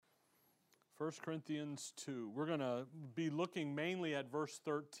1 Corinthians 2. We're going to be looking mainly at verse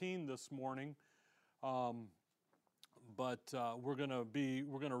 13 this morning, but we're going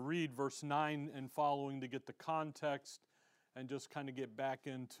to read verse 9 and following to get the context and just kind of get back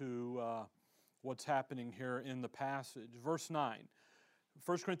into what's happening here in the passage. Verse 9,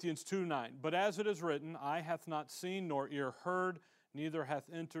 1 Corinthians 2:9. But as it is written, eye hath not seen nor ear heard, neither hath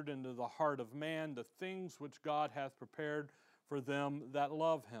entered into the heart of man the things which God hath prepared for them that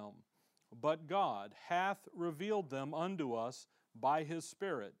love Him. But God hath revealed them unto us by His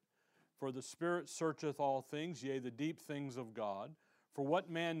Spirit. For the Spirit searcheth all things, yea, the deep things of God. For what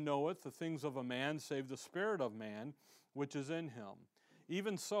man knoweth the things of a man, save the spirit of man, which is in him?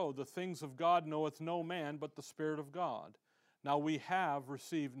 Even so, the things of God knoweth no man, but the Spirit of God. Now we have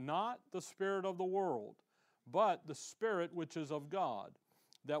received not the spirit of the world, but the Spirit which is of God,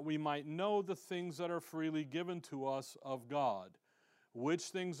 that we might know the things that are freely given to us of God. Which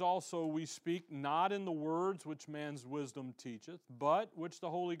things also we speak, not in the words which man's wisdom teacheth, but which the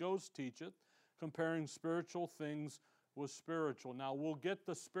Holy Ghost teacheth, comparing spiritual things with spiritual. Now, we'll get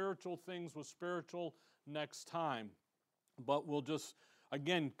the spiritual things with spiritual next time, but we'll just,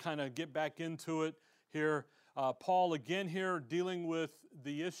 again, kind of get back into it here. Paul, again here, dealing with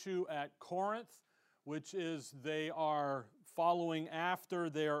the issue at Corinth, which is they are following after,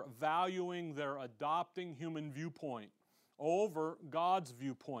 they're valuing, they're adopting human viewpoint over God's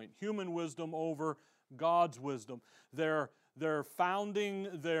viewpoint, human wisdom over God's wisdom. They're founding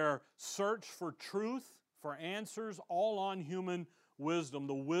their search for truth, for answers, all on human wisdom,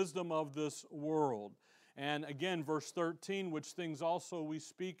 the wisdom of this world. And again, verse 13, which things also we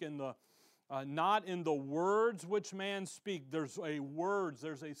speak in the, not in the words which man speak. There's a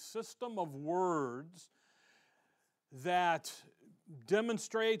system of words that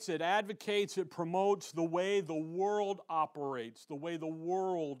demonstrates, it advocates, it promotes the way the world operates, the way the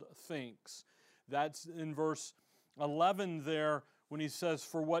world thinks. That's in verse 11 there when he says,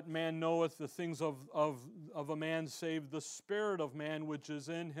 for what man knoweth the things of a man save the spirit of man which is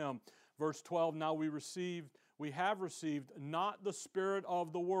in him. Verse 12, now we have received not the spirit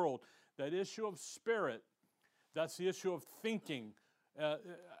of the world. That issue of spirit, that's the issue of thinking,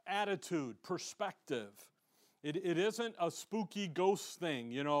 attitude, perspective. It isn't a spooky ghost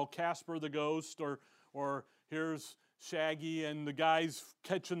thing, you know, Casper the Ghost, or here's Shaggy and the guy's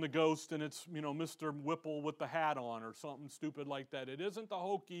catching the ghost and it's, you know, Mr. Whipple with the hat on or something stupid like that. It isn't the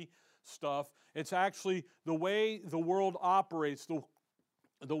hokey stuff. It's actually the way the world operates,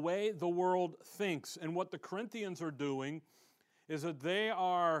 the way the world thinks. And what the Corinthians are doing is that they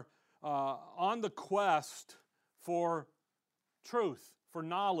are on the quest for truth, for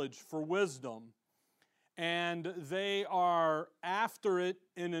knowledge, for wisdom. And they are after it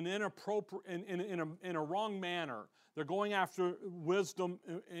in an inappropriate, in a wrong manner. They're going after wisdom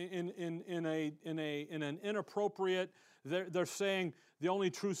in an inappropriate. They're saying the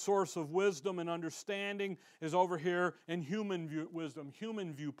only true source of wisdom and understanding is over here in human wisdom,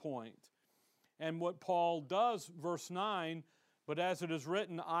 human viewpoint. And what Paul does, verse 9. But as it is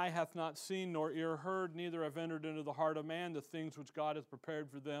written, eye hath not seen nor ear heard, neither have entered into the heart of man the things which God hath prepared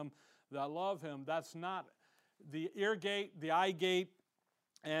for them that love Him. That's not the ear gate, the eye gate,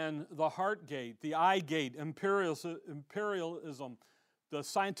 and the heart gate. The eye gate, imperialism, the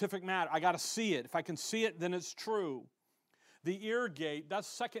scientific matter. I got to see it. If I can see it, then it's true. The ear gate, that's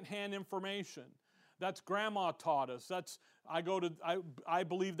secondhand information. That's grandma taught us. I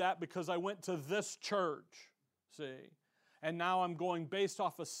believe that because I went to this church. See? And now I'm going based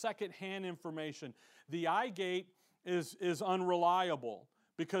off of secondhand information. The eye gate is unreliable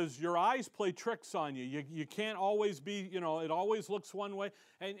because your eyes play tricks on you. You can't always be, you know, it always looks one way,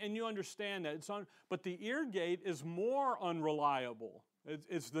 and you understand that. But the ear gate is more unreliable.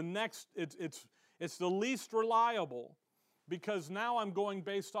 It's the least reliable because now I'm going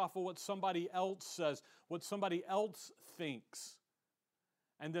based off of what somebody else says, what somebody else thinks.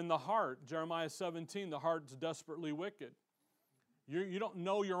 And then the heart, Jeremiah 17, the heart's desperately wicked. You don't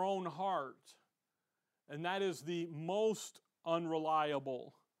know your own heart. And that is the most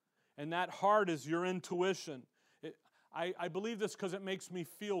unreliable. And that heart is your intuition. I believe this because it makes me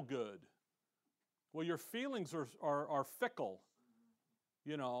feel good. Well, your feelings are fickle.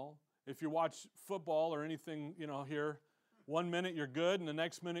 You know, if you watch football or anything, you know, here, 1 minute you're good and the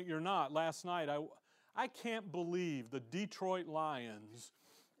next minute you're not. Last night, I can't believe the Detroit Lions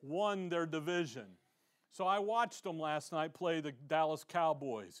won their division. So I watched them last night play the Dallas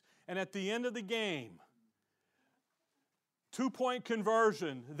Cowboys. And at the end of the game, 2-point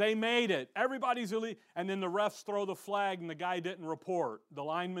conversion, they made it. Everybody's elite. And then the refs throw the flag and the guy didn't report. The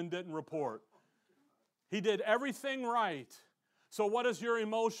lineman didn't report. He did everything right So what is your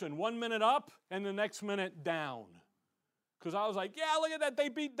emotion? 1 minute up and the next minute down. Because I was like, yeah, look at that, they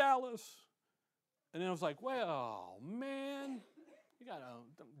beat Dallas. And then I was like, well, man,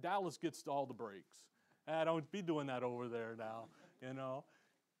 Dallas gets all the breaks. I don't be doing that over there now, you know.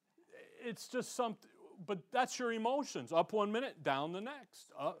 It's just something, but that's your emotions. Up 1 minute, down the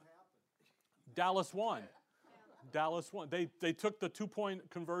next. Dallas won. Dallas won. They took the 2-point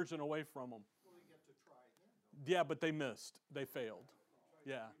conversion away from them. Yeah, but they missed. They failed.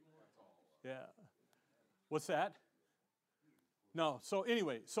 Yeah. Yeah. What's that? No. So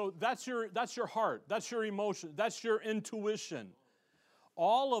anyway, so that's your heart. That's your emotion. That's your intuition.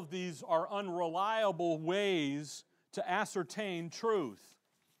 All of these are unreliable ways to ascertain truth.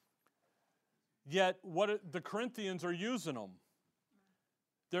 Yet the Corinthians are using them.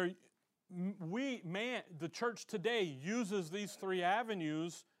 The church today uses these three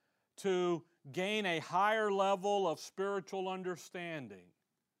avenues to gain a higher level of spiritual understanding.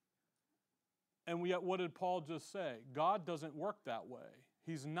 And yet, what did Paul just say? God doesn't work that way.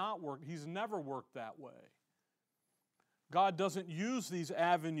 He's never worked that way. God doesn't use these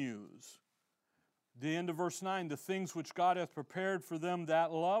avenues. The end of verse 9, the things which God hath prepared for them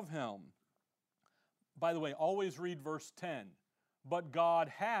that love Him. By the way, always read verse 10. But God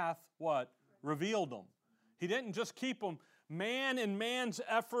hath, what? Revealed them. He didn't just keep them. Man in man's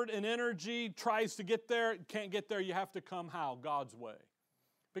effort and energy tries to get there, can't get there. You have to come how? God's way.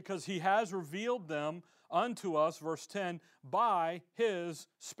 Because He has revealed them unto us, verse 10, by His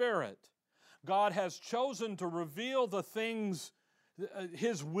Spirit. God has chosen to reveal the things,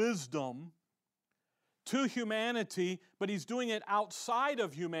 His wisdom, to humanity, but He's doing it outside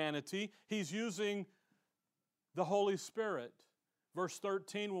of humanity. He's using the Holy Spirit. Verse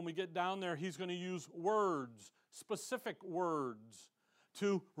 13, when we get down there, He's going to use words, specific words,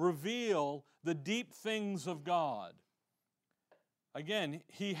 to reveal the deep things of God. Again,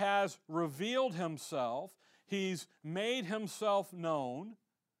 He has revealed Himself. He's made Himself known.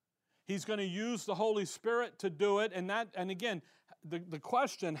 He's going to use the Holy Spirit to do it. And again, the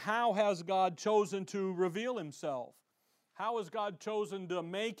question, how has God chosen to reveal Himself? How has God chosen to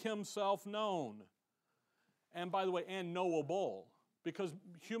make Himself known? And by the way, and knowable. Because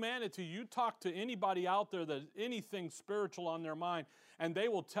humanity, you talk to anybody out there that has anything spiritual on their mind, and they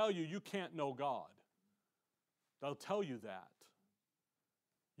will tell you, you can't know God. They'll tell you that.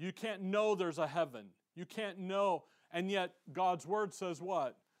 You can't know there's a heaven. You can't know. And yet, God's Word says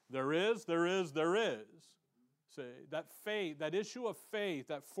what? There is. See, that faith, that issue of faith,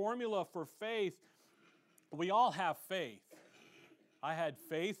 that formula for faith, we all have faith. I had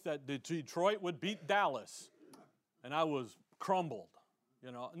faith that Detroit would beat Dallas, and I was crumbled.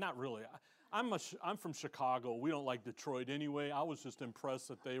 You know, not really. I'm from Chicago. We don't like Detroit anyway. I was just impressed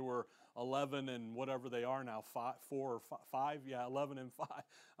that they were 11 and whatever they are now, 4 or 5. Yeah, 11 and 5.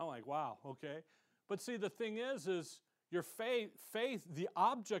 I'm like, wow, okay. But see, the thing is your faith, the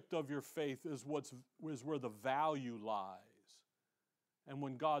object of your faith is where the value lies. And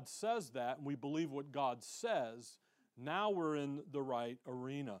when God says that, and we believe what God says, now we're in the right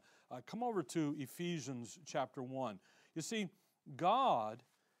arena. Come over to Ephesians chapter 1. You see, God,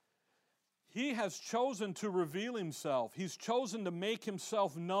 He has chosen to reveal Himself. He's chosen to make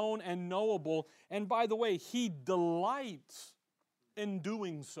Himself known and knowable. And by the way, He delights in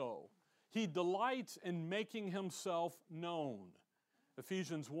doing so. He delights in making Himself known.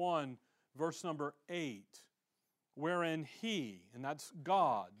 Ephesians 1, verse number 8, wherein He, and that's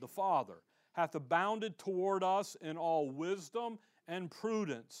God, the Father, hath abounded toward us in all wisdom and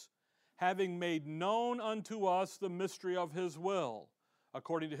prudence, having made known unto us the mystery of His will,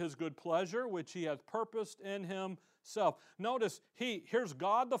 according to His good pleasure, which He hath purposed in Himself. Notice, here's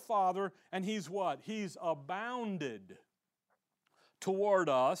God the Father, and He's what? He's abounded toward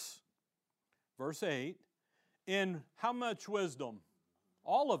us, verse 8, in how much wisdom?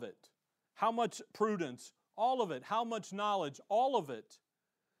 All of it. How much prudence? All of it. How much knowledge? All of it.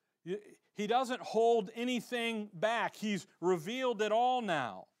 He doesn't hold anything back. He's revealed it all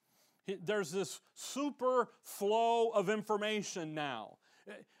now. There's this super flow of information now.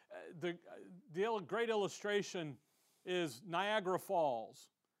 The great illustration is Niagara Falls.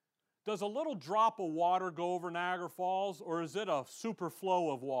 Does a little drop of water go over Niagara Falls, or is it a super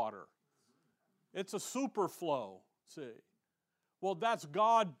flow of water? It's a super flow, see. Well, that's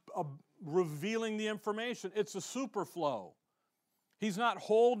God revealing the information. It's a super flow. He's not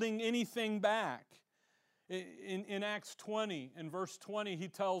holding anything back. In Acts 20, in verse 20, He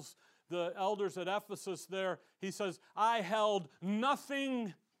tells the elders at Ephesus there, He says, I held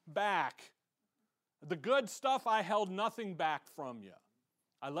nothing back. The good stuff, I held nothing back from you.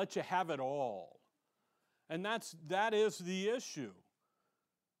 I let you have it all. And that is the issue.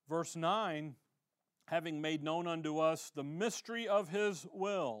 Verse 9, having made known unto us the mystery of His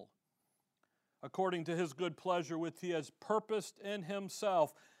will, according to His good pleasure which He has purposed in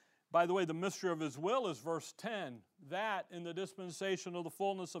Himself. By the way, the mystery of His will is verse 10, that in the dispensation of the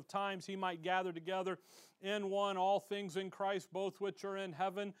fullness of times He might gather together in one all things in Christ, both which are in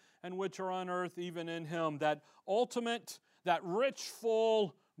heaven and which are on earth, even in Him. That ultimate, that rich,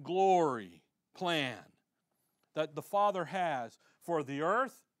 full glory plan that the Father has for the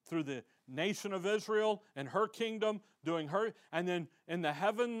earth through the nation of Israel and her kingdom doing her, and then in the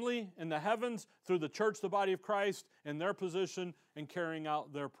heavens through the church, the body of Christ, in their position in carrying out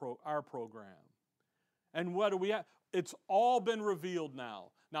our program. And what do we have? It's all been revealed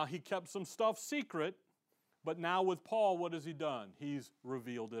now. Now, He kept some stuff secret, but now with Paul, what has he done? He's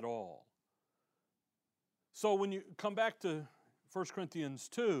revealed it all. So when you come back to 1 Corinthians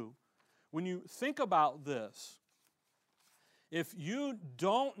 2, when you think about this, if you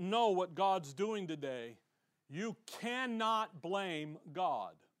don't know what God's doing today, you cannot blame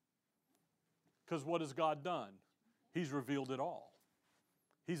God. Because what has God done? He's revealed it all.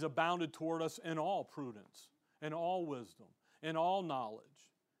 He's abounded toward us in all prudence, in all wisdom, in all knowledge.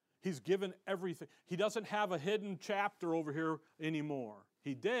 He's given everything. He doesn't have a hidden chapter over here anymore.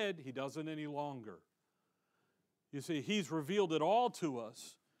 He did, He doesn't any longer. You see, He's revealed it all to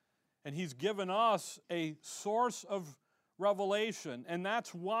us, and He's given us a source of revelation. And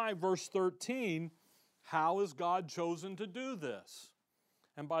that's why, verse 13, how has God chosen to do this?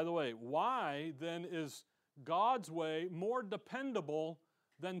 And by the way, why then is God's way more dependable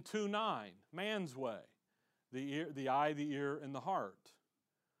than 2:9, man's way? The eye, the ear, and the heart.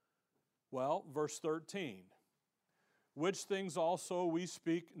 Well, verse 13. Which things also we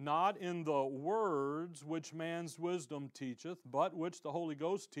speak not in the words which man's wisdom teacheth, but which the Holy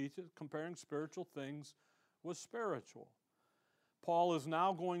Ghost teacheth, comparing spiritual things with spiritual. Paul is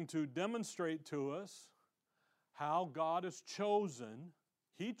now going to demonstrate to us how God has chosen.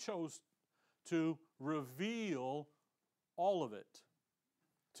 He chose to reveal all of it,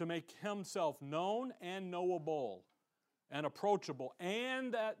 to make Himself known and knowable and approachable.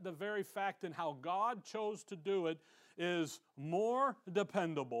 And that the very fact in how God chose to do it is more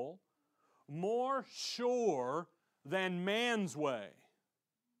dependable, more sure than man's way,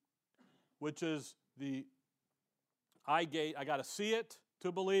 which is the eye gate. I got to see it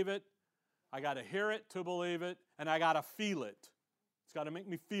to believe it, I got to hear it to believe it, and I got to feel it. It's got to make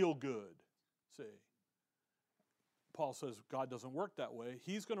me feel good. See, Paul says God doesn't work that way.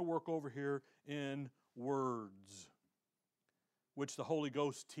 He's going to work over here in words, which the Holy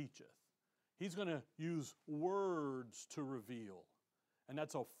Ghost teacheth. He's going to use words to reveal. And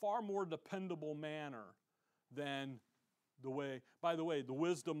that's a far more dependable manner than the way, by the way, the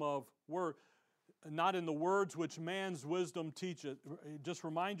wisdom of word, not in the words which man's wisdom teacheth. Just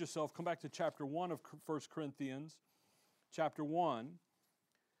remind yourself, come back to chapter 1 of 1 Corinthians, chapter 1,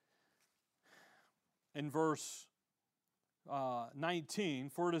 in verse 19,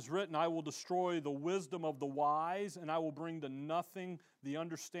 for it is written, I will destroy the wisdom of the wise, and I will bring to nothing the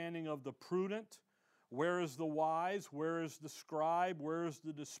understanding of the prudent. Where is the wise? Where is the scribe? Where is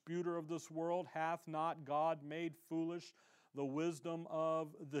the disputer of this world? Hath not God made foolish the wisdom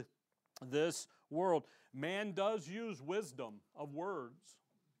of this world? Man does use wisdom of words.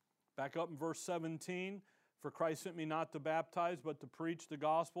 Back up in verse 17, for Christ sent me not to baptize, but to preach the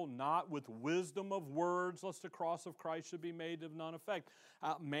gospel, not with wisdom of words, lest the cross of Christ should be made of none effect.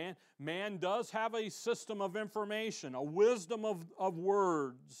 Man does have a system of information, a wisdom of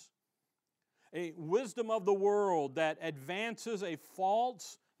words, a wisdom of the world that advances a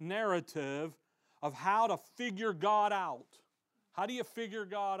false narrative of how to figure God out. How do you figure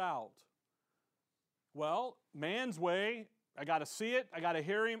God out? Well, man's way, I got to see it, I got to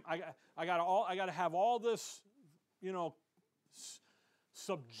hear Him, I got to have all this,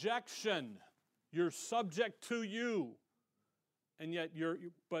 subjection. You're subject to you, and yet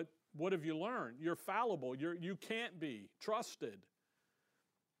but what have you learned? You're fallible. You can't be trusted.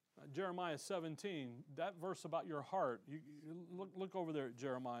 Jeremiah 17, that verse about your heart. You look over there at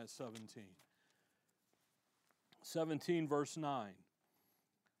Jeremiah 17. 17 verse 9.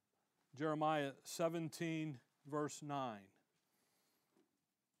 Jeremiah 17 verse 9.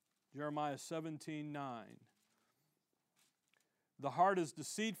 Jeremiah 17:9. The heart is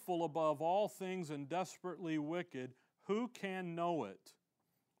deceitful above all things and desperately wicked. Who can know it?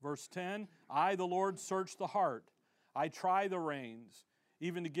 Verse 10, I, the Lord, search the heart. I try the reins,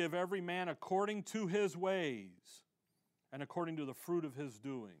 even to give every man according to his ways and according to the fruit of his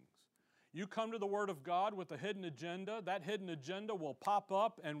doings. You come to the Word of God with a hidden agenda, that hidden agenda will pop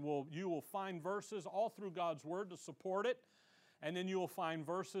up and you will find verses all through God's Word to support it, and then you will find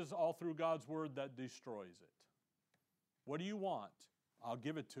verses all through God's Word that destroys it. What do you want? I'll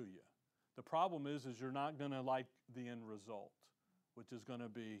give it to you. The problem is you're not going to like the end result, which is going to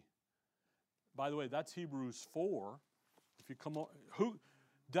be, by the way, that's Hebrews 4. If you come on, who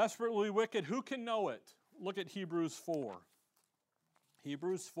desperately wicked, who can know it? Look at Hebrews 4.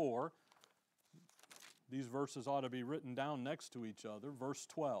 Hebrews 4. These verses ought to be written down next to each other. Verse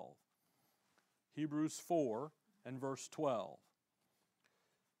 12. Hebrews 4 and verse 12.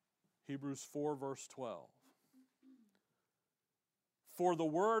 Hebrews 4, verse 12. For the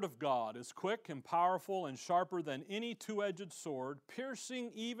word of God is quick and powerful and sharper than any two-edged sword,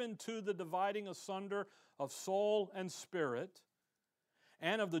 piercing even to the dividing asunder of soul and spirit,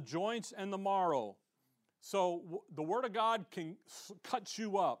 and of the joints and the marrow. So the Word of God can cut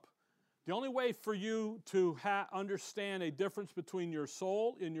you up. The only way for you to understand a difference between your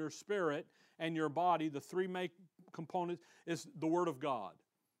soul and your spirit and your body, the three main components, is the Word of God.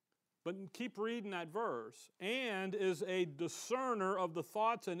 But keep reading that verse. And is a discerner of the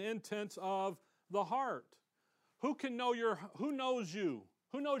thoughts and intents of the heart. Who knows you?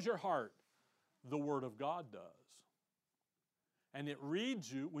 Who knows your heart? The Word of God does. And it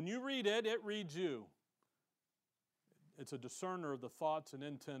reads you. When you read it, it reads you. It's a discerner of the thoughts and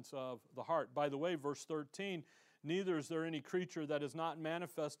intents of the heart. By the way, verse 13, neither is there any creature that is not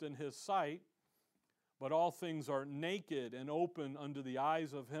manifest in His sight, but all things are naked and open unto the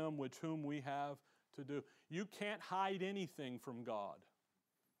eyes of Him with whom we have to do. You can't hide anything from God.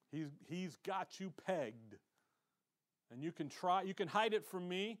 He's got you pegged. And you can hide it from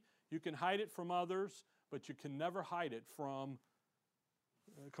me, you can hide it from others, but you can never hide it from,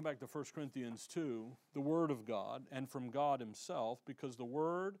 come back to 1 Corinthians 2, the Word of God, and from God Himself, because the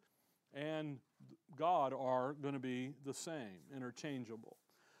Word and God are going to be the same, interchangeable.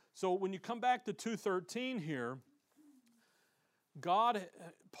 So when you come back to 2:13 here,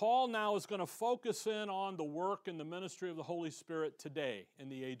 Paul now is going to focus in on the work and the ministry of the Holy Spirit today in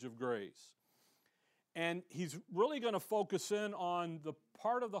the age of grace. And he's really going to focus in on the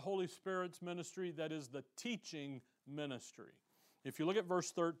part of the Holy Spirit's ministry that is the teaching ministry. If you look at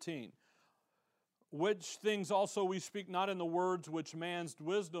verse 13, which things also we speak not in the words which man's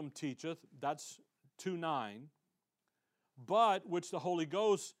wisdom teacheth, that's 2:9, but which the Holy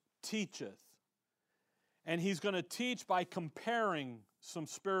Ghost teacheth. And he's going to teach by comparing some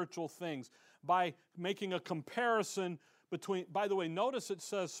spiritual things, by making a comparison between, by the way, notice it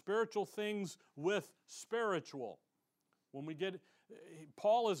says spiritual things with spiritual.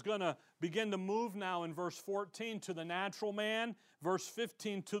 Paul is going to begin to move now in verse 14 to the natural man, verse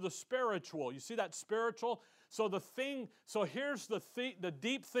 15 to the spiritual. You see that spiritual? So here's the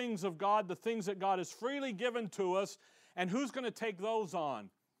deep things of God, the things that God has freely given to us, and who's going to take those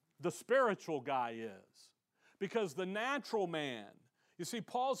on? The spiritual guy is. Because the natural man, you see,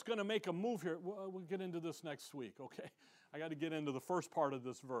 Paul's going to make a move here. We'll get into this next week, okay? I got to get into the first part of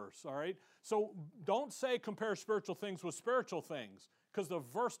this verse, all right? So don't say compare spiritual things with spiritual things, because the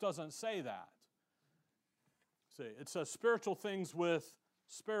verse doesn't say that. See, it says spiritual things with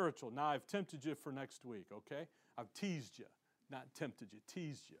spiritual. Now, I've tempted you for next week, okay? I've teased you. Not tempted you,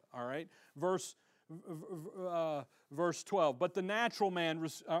 teased you, all right? Verse 12. But the natural man,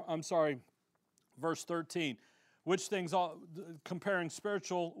 verse 13. Which things, comparing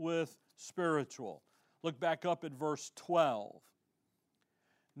spiritual with spiritual. Look back up at verse 12.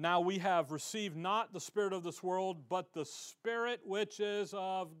 Now we have received not the spirit of this world, but the Spirit which is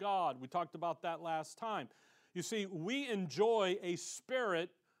of God. We talked about that last time. You see, we enjoy a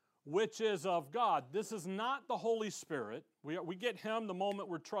spirit which is of God. This is not the Holy Spirit. We get Him the moment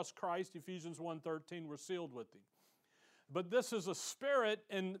we trust Christ. Ephesians 1:13, we're sealed with Him. But this is a spirit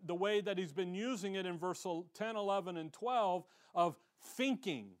in the way that he's been using it in verse 10, 11, and 12 of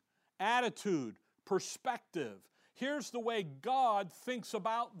thinking, attitude, perspective. Here's the way God thinks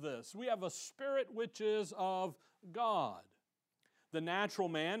about this. We have a spirit which is of God. The natural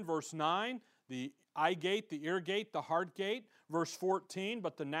man, verse 9, the eye gate, the ear gate, the heart gate. Verse 14,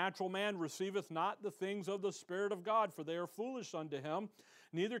 but the natural man receiveth not the things of the Spirit of God, for they are foolish unto him.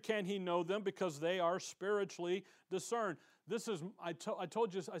 Neither can he know them, because they are spiritually discerned. This is, I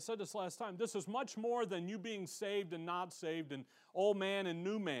told you, I said this last time, this is much more than you being saved and not saved and old man and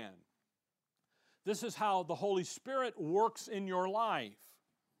new man. This is how the Holy Spirit works in your life.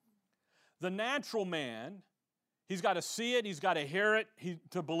 The natural man, he's got to see it, he's got to hear it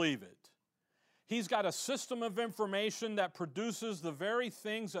to believe it. He's got a system of information that produces the very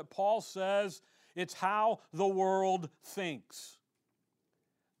things that Paul says it's how the world thinks.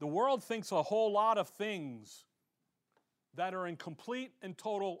 The world thinks a whole lot of things that are in complete and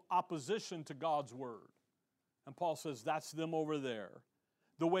total opposition to God's Word. And Paul says, that's them over there.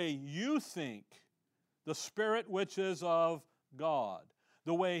 The way you think, the Spirit which is of God,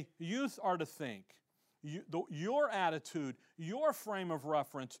 the way you are to think, your attitude, your frame of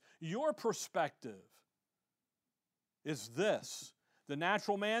reference, your perspective is this. The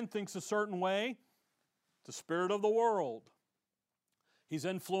natural man thinks a certain way, the spirit of the world. He's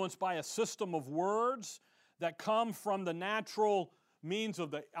influenced by a system of words that come from the natural means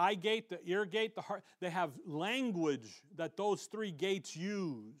of the eye gate, the ear gate, the heart. They have language that those three gates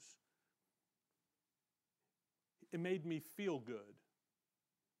use. It made me feel good.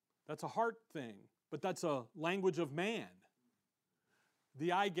 That's a heart thing, but that's a language of man.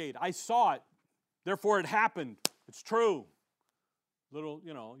 The eye gate, I saw it, therefore it happened. It's true. Little,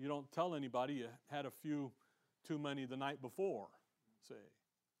 you don't tell anybody you had a few too many the night before, say.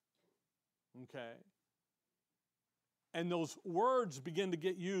 Okay? And those words begin to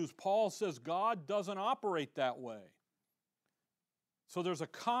get used. Paul says God doesn't operate that way. So there's a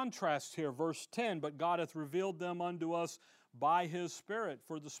contrast here, verse 10, but God hath revealed them unto us by His Spirit,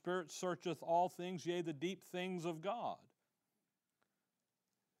 for the Spirit searcheth all things, yea, the deep things of God.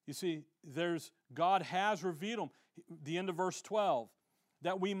 You see, God has revealed them. The end of verse 12,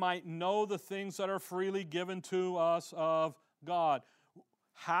 that we might know the things that are freely given to us of God.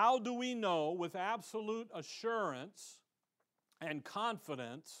 How do we know with absolute assurance and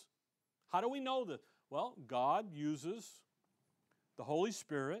confidence? How do we know this? Well, God uses the Holy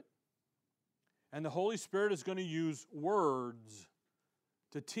Spirit, and the Holy Spirit is going to use words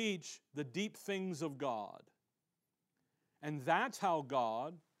to teach the deep things of God. And that's how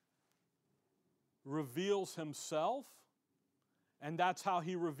God reveals Himself, and that's how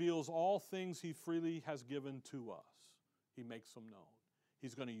He reveals all things He freely has given to us. He makes them known.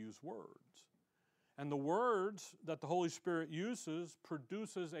 He's going to use words. And the words that the Holy Spirit uses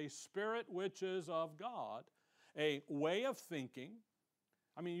produces a spirit which is of God, a way of thinking.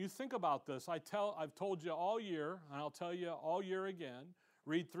 I mean, you think about this. I've told you all year, and I'll tell you all year again,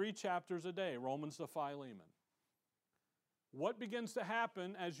 read 3 chapters a day, Romans to Philemon. What begins to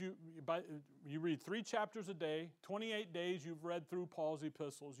happen as you read 3 chapters a day, 28 days you've read through Paul's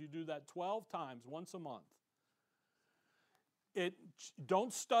epistles. You do that 12 times, once a month.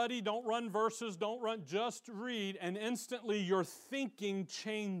 Don't study, don't run verses, just read, and instantly your thinking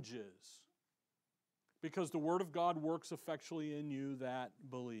changes. Because the Word of God works effectually in you that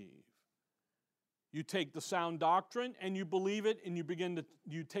believe. You take the sound doctrine and you believe it, and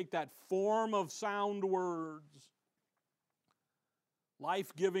you take that form of sound words,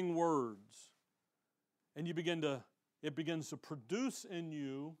 life-giving words, and it begins to produce in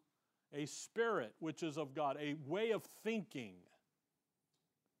you a spirit which is of God, a way of thinking.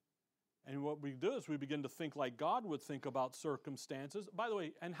 And what we do is we begin to think like God would think about circumstances. By the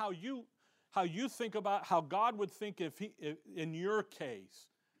way, and how you think about how God would think in your case.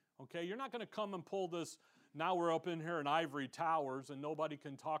 Okay, you're not going to come and pull this, now we're up in here in ivory towers and nobody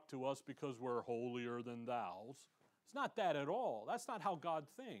can talk to us because we're holier than thous. It's not that at all. That's not how God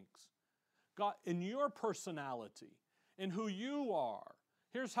thinks. God, in your personality, in who you are,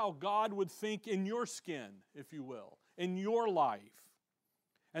 here's how God would think in your skin, if you will, in your life.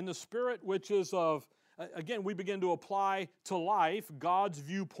 And the Spirit which is of, again, we begin to apply to life God's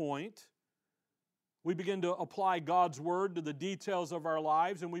viewpoint. We begin to apply God's Word to the details of our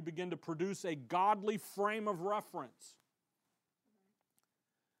lives, and we begin to produce a godly frame of reference.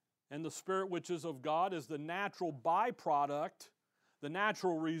 And the Spirit which is of God is the natural byproduct, the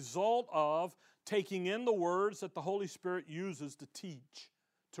natural result of taking in the words that the Holy Spirit uses to teach,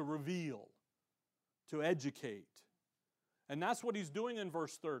 to reveal, to educate. And that's what He's doing in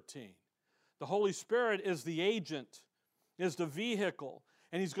verse 13. The Holy Spirit is the agent, is the vehicle,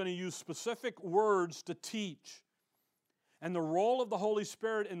 and He's going to use specific words to teach. And the role of the Holy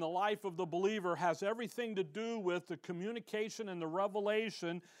Spirit in the life of the believer has everything to do with the communication and the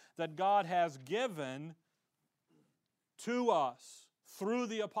revelation that God has given to us through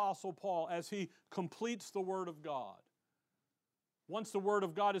the Apostle Paul as he completes the Word of God. Once the Word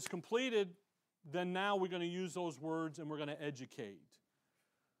of God is completed, then now we're going to use those words and we're going to educate.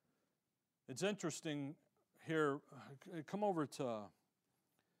 It's interesting here. Come over to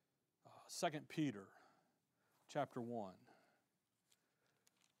 2 Peter chapter 1.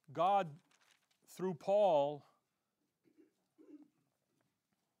 God, through Paul,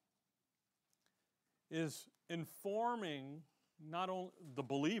 is informing not only the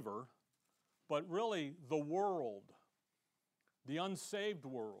believer, but really the world, the unsaved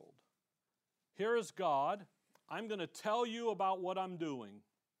world. Here is God. I'm going to tell you about what I'm doing.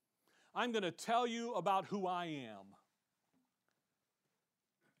 I'm going to tell you about who I am.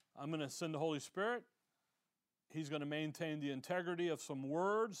 I'm going to send the Holy Spirit. He's going to maintain the integrity of some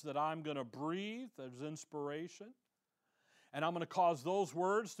words that I'm going to breathe as inspiration. And I'm going to cause those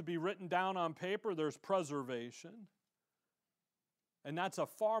words to be written down on paper. There's preservation. And that's a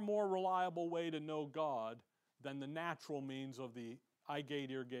far more reliable way to know God than the natural means of the eye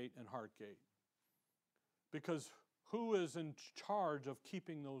gate, ear gate, and heart gate. Because who is in charge of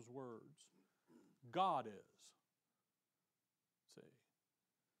keeping those words? God is. See.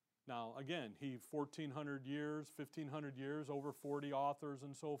 Now, again, 1,400 years, 1,500 years, over 40 authors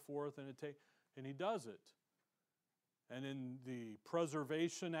and so forth, and he does it. And in the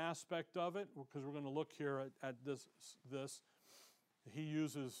preservation aspect of it, because we're going to look here at this, he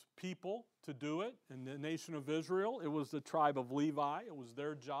uses people to do it. In the nation of Israel, it was the tribe of Levi. It was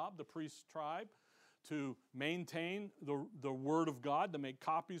their job, the priest's tribe, to maintain the word of God, to make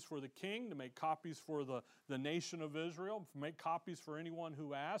copies for the king, to make copies for the nation of Israel, to make copies for anyone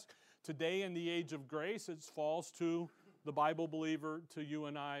who asks. Today, in the age of grace, it falls to the Bible believer, to you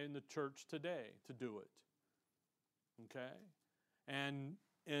and I in the church today to do it. Okay? And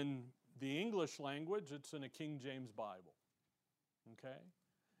in the English language, it's in a King James Bible. Okay?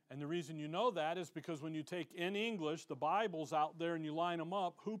 And the reason you know that is because when you take in English the Bibles out there and you line them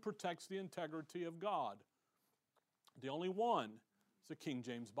up, who protects the integrity of God? The only one is the King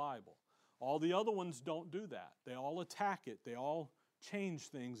James Bible. All the other ones don't do that. They all attack it. They all change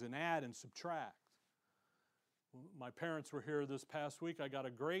things and add and subtract. My parents were here this past week. I got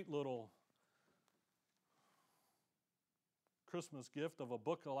a great little Christmas gift of a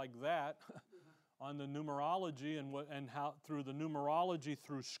book like that on the numerology and how through the numerology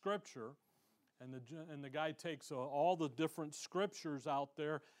through Scripture, and the guy takes all the different scriptures out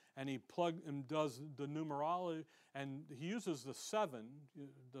there and he does the numerology, and he uses the 7,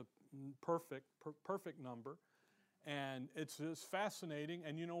 the perfect number, and it's just fascinating.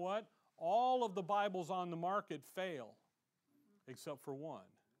 And you know what? All of the Bibles on the market fail, except for one,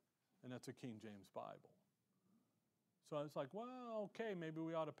 and that's a King James Bible. So it's like, well, okay, maybe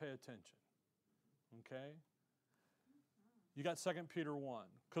we ought to pay attention. Okay? You got 2 Peter 1.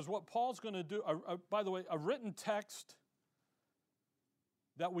 Because what Paul's going to do, by the way, a written text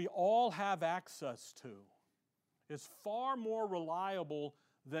that we all have access to is far more reliable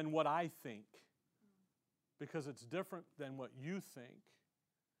than what I think. Because it's different than what you think.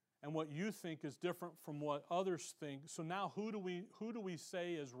 And what you think is different from what others think. So now who do we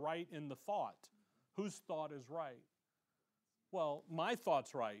say is right in the thought? Whose thought is right? Well, my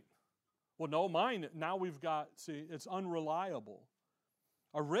thought's right. Well, no, mine, now we've got, see, it's unreliable.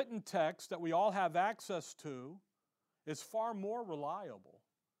 A written text that we all have access to is far more reliable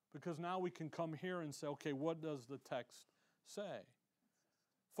because now we can come here and say, okay, what does the text say?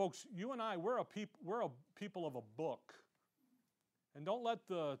 Folks, you and I, we're a people of a book. And don't let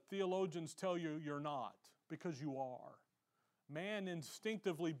the theologians tell you you're not, because you are. Man,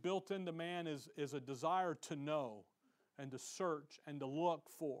 instinctively built into man is a desire to know and to search and to look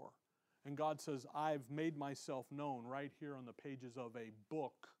for. And God says, I've made myself known right here on the pages of a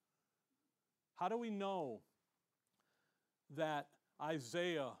book. How do we know that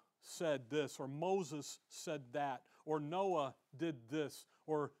Isaiah said this, or Moses said that, or Noah did this,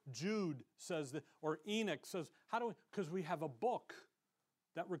 or Jude says that, or Enoch says, how do we? Because we have a book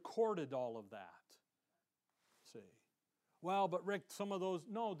that recorded all of that. See? Well, but Rick, some of those,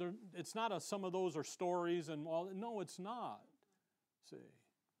 no, it's not some of those are stories and all. No, it's not. See?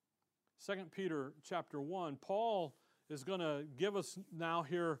 2 Peter chapter 1, Paul is going to give us now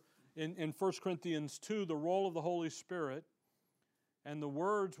here in 1 Corinthians 2 the role of the Holy Spirit and the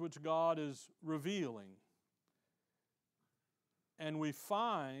words which God is revealing. And we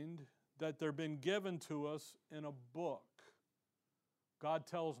find that they've been given to us in a book. God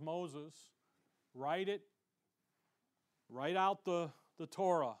tells Moses, write out the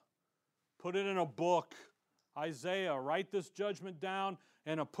Torah, put it in a book. Isaiah, write this judgment down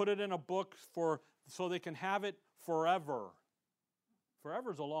and put it in a book so they can have it forever.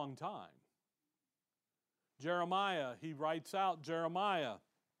 Forever is a long time. Jeremiah, he writes out Jeremiah.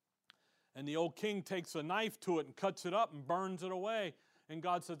 And the old king takes a knife to it and cuts it up and burns it away. And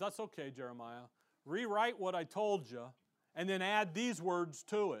God says, that's okay, Jeremiah. Rewrite what I told you and then add these words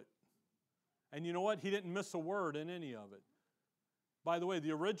to it. And you know what? He didn't miss a word in any of it. By the way,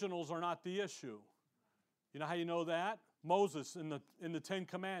 the originals are not the issue. You know how you know that? Moses in the 10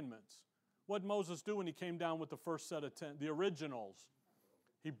 Commandments. What did Moses do when he came down with the first set of 10? The originals.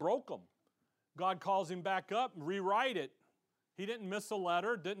 He broke them. God calls him back up and rewrite it. He didn't miss a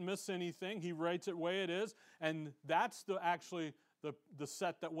letter, didn't miss anything. He writes it the way it is. And that's actually The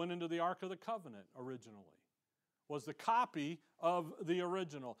set that went into the Ark of the Covenant originally was the copy of the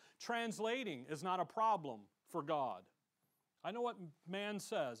original. Translating is not a problem for God. I know what man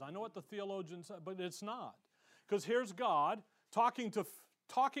says. I know what the theologian says, but it's not. Because here's God talking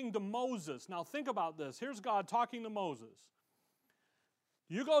to Moses. Now think about this. Here's God talking to Moses.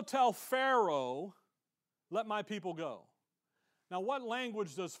 You go tell Pharaoh, let my people go. Now what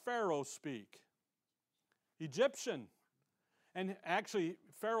language does Pharaoh speak? Egyptian. And actually,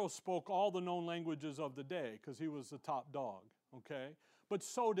 Pharaoh spoke all the known languages of the day because he was the top dog, okay? But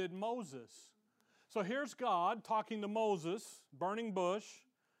so did Moses. So here's God talking to Moses, burning bush.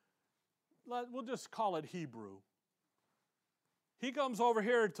 We'll just call it Hebrew. He comes over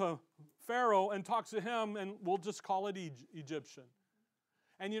here to Pharaoh and talks to him, and we'll just call it Egyptian.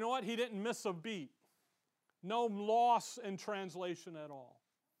 And you know what? He didn't miss a beat. No loss in translation at all.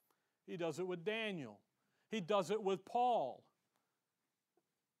 He does it with Daniel. He does it with Paul.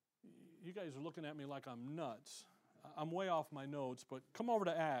 You guys are looking at me like I'm nuts. I'm way off my notes, but come over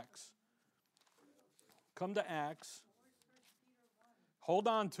to Acts. Come to Acts. Hold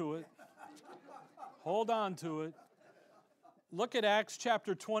on to it. Hold on to it. Look at Acts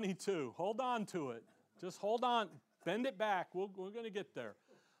chapter 22. Hold on to it. Just hold on. Bend it back. We're going to get there.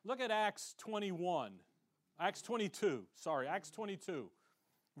 Look at Acts 21. Acts 22. Sorry, Acts 22,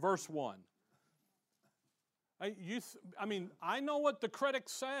 verse 1. I know what the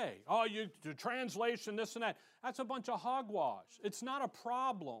critics say. Oh, the translation, this and that. That's a bunch of hogwash. It's not a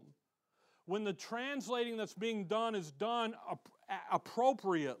problem when the translating that's being done is done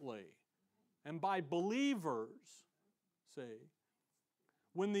appropriately and by believers. See,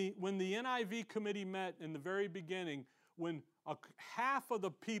 when the NIV committee met in the very beginning, when half of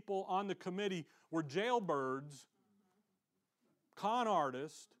the people on the committee were jailbirds, con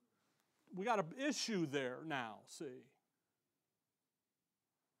artists, we got an issue there now, see.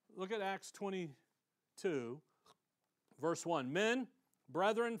 Look at Acts 22, verse 1. Men,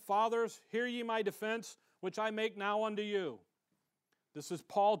 brethren, fathers, hear ye my defense, which I make now unto you. This is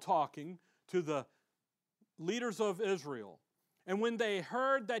Paul talking to the leaders of Israel. And when they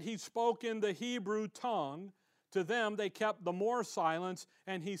heard that he spoke in the Hebrew tongue, to them they kept the more silence,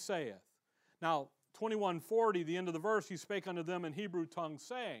 and he saith. Now, 21:40, the end of the verse, he spake unto them in Hebrew tongue,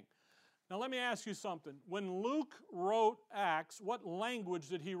 saying. Now let me ask you something. When Luke wrote Acts, what language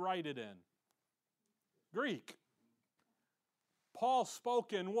did he write it in? Greek. Paul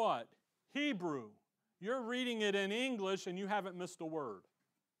spoke in what? Hebrew. You're reading it in English and you haven't missed a word.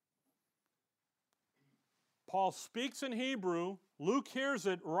 Paul speaks in Hebrew, Luke hears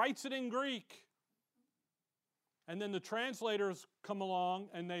it, writes it in Greek. And then the translators come along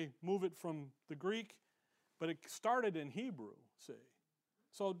and they move it from the Greek, but it started in Hebrew, see.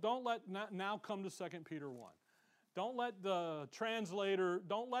 So don't let, now come to 2 Peter 1. Don't let the translator,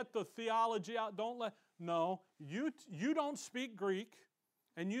 don't let the theology out, no, you don't speak Greek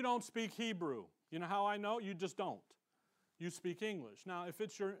and you don't speak Hebrew. You know how I know? You just don't. You speak English. Now, if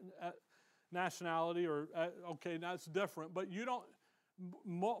it's your nationality or, okay, that's different, but you don't,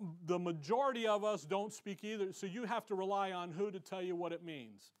 the majority of us don't speak either, so you have to rely on who to tell you what it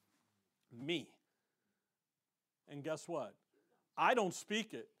means? Me. And guess what? I don't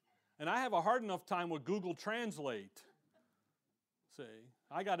speak it. And I have a hard enough time with Google Translate. See,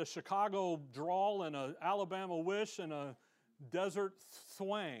 I got a Chicago drawl and an Alabama wish and a desert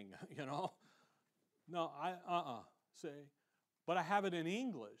thwang, you know. No, see. But I have it in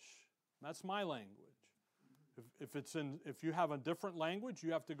English. That's my language. If you have a different language,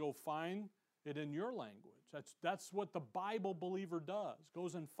 you have to go find it in your language. That's what the Bible believer does.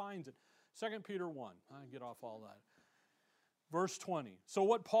 Goes and finds it. 2 Peter 1. I get off all that. Verse 20. So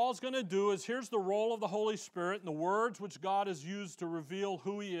what Paul's going to do is, here's the role of the Holy Spirit and the words which God has used to reveal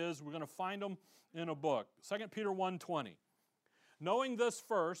who He is. We're going to find them in a book. 2 Peter 1:20. Knowing this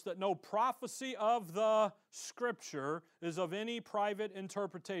first, that no prophecy of the Scripture is of any private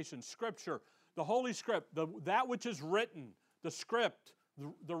interpretation. Scripture, the Holy Script, that which is written, the script,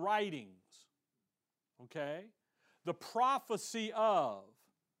 the writings. Okay? The prophecy of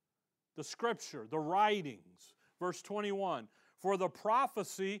the Scripture, the writings. Verse 21. For the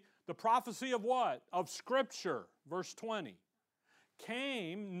prophecy of what? Of Scripture, verse 20,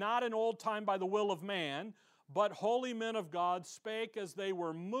 came not in old time by the will of man, but holy men of God spake as they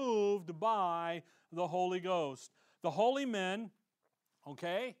were moved by the Holy Ghost. The holy men,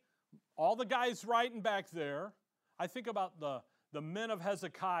 okay, all the guys writing back there, I think about the men of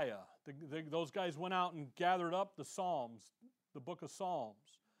Hezekiah. Those guys went out and gathered up the Psalms, the book of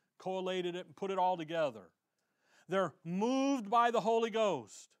Psalms, collated it and put it all together. They're moved by the Holy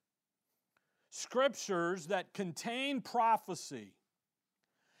Ghost. scriptures that contain prophecy.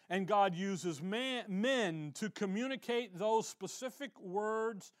 And God uses men to communicate those specific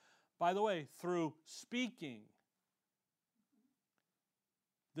words, by the way, through speaking.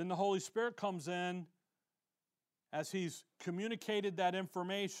 Then the Holy Spirit comes in as He's communicated that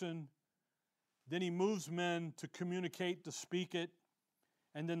information. Then He moves men to communicate, to speak it,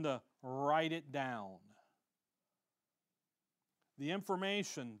 and then to write it down. The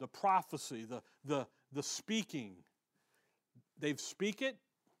information, the prophecy, the speaking. They speak it,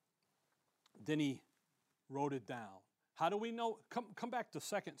 then He wrote it down. How do we know? Come back to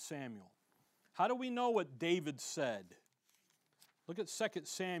 2 Samuel. How do we know what David said? Look at 2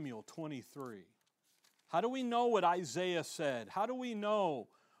 Samuel 23. How do we know what Isaiah said? How do we know,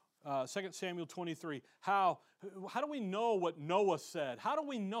 2 Samuel 23, how do we know what Noah said? How do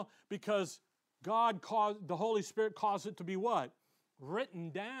we know? Because God caused, the Holy Spirit caused it to be what? Written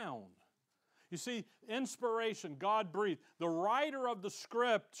down. You see, inspiration, God breathed. The writer of the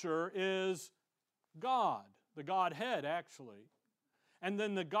Scripture is God, the Godhead actually. And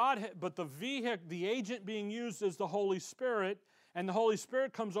then the Godhead, but the agent being used is the Holy Spirit, and the Holy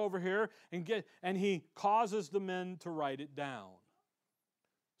Spirit comes over here and He causes the men to write it down.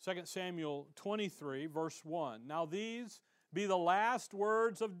 2 Samuel 23, verse 1. Now these be the last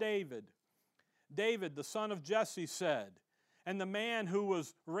words of David. David, the son of Jesse, said, and the man who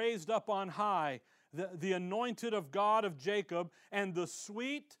was raised up on high, the anointed of God of Jacob, and the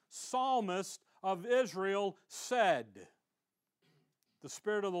sweet psalmist of Israel said, the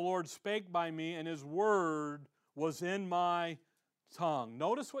Spirit of the Lord spake by me, and His word was in my tongue.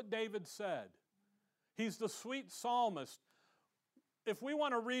 Notice what David said. He's the sweet psalmist. If we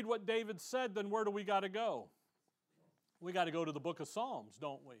want to read what David said, then where do we got to go? We got to go to the book of Psalms,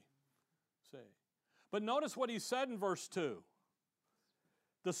 don't we? See. But notice what he said in verse 2.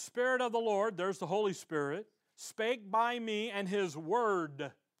 The Spirit of the Lord, there's the Holy Spirit, spake by me, and His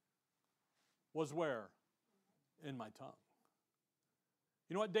word was where? In my tongue.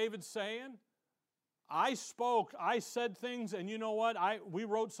 You know what David's saying? I spoke, I said things, and you know what? We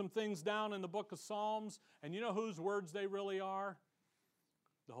wrote some things down in the book of Psalms, and you know whose words they really are?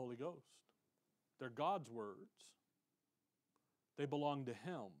 The Holy Ghost. They're God's words. They belong to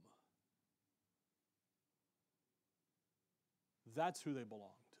Him. That's who they belong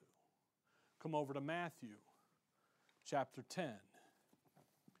to. Come over to Matthew chapter 10.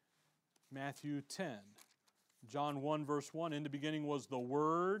 Matthew 10. John 1 verse 1. In the beginning was the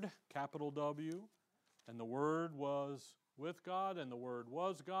Word, capital W, and the Word was with God, and the Word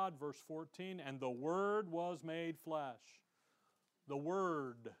was God. Verse 14. And the Word was made flesh. The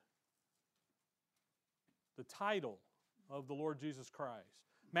Word. The title of the Lord Jesus Christ.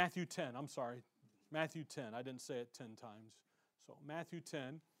 Matthew 10. I'm sorry. Matthew 10. I didn't say it 10 times. So Matthew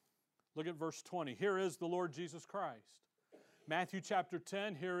 10, look at verse 20. Here is the Lord Jesus Christ. Matthew chapter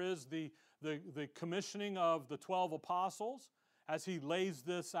 10, here is the commissioning of the 12 apostles. As He lays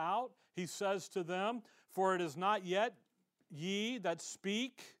this out, He says to them, for it is not yet ye that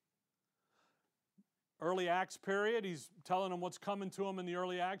speak. Early Acts period, He's telling them what's coming to them in the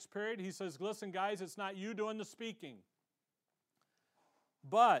early Acts period. He says, listen guys, it's not you doing the speaking,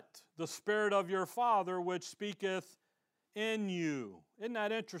 but the Spirit of your Father which speaketh in you. Isn't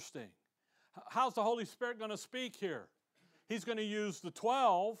that interesting? How's the Holy Spirit going to speak here? He's going to use the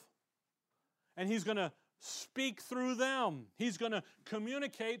 12, and He's going to speak through them. He's going to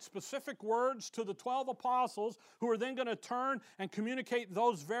communicate specific words to the 12 apostles, who are then going to turn and communicate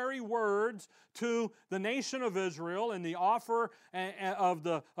those very words to the nation of Israel and the offer of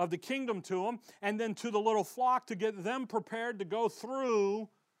the kingdom to them, and then to the little flock to get them prepared to go through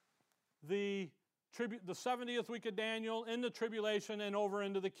the 70th week of Daniel, in the tribulation, and over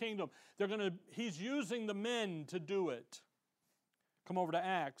into the kingdom. He's using the men to do it. Come over to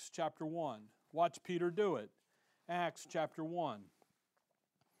Acts chapter 1. Watch Peter do it. Acts chapter 1.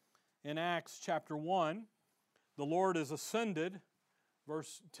 In Acts chapter 1, the Lord is ascended.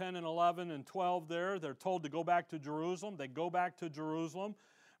 Verse 10 and 11 and 12 there, they're told to go back to Jerusalem. They go back to Jerusalem.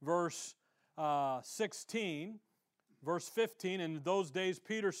 Verse 16. Verse 15, in those days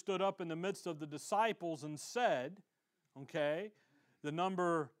Peter stood up in the midst of the disciples and said, okay, the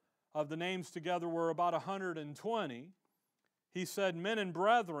number of the names together were about 120. He said, men and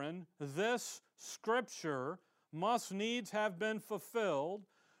brethren, this scripture must needs have been fulfilled,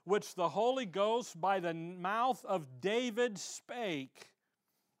 which the Holy Ghost by the mouth of David spake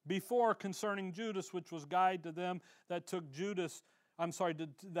before concerning Judas, which was guide to them that took Jesus,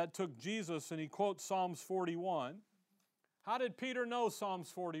 and he quotes Psalms 41. How did Peter know Psalms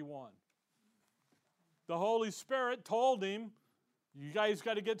 41? The Holy Spirit told him You guys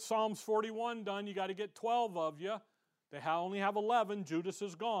got to get Psalms 41 done. You got to get 12 of you. They only have 11. Judas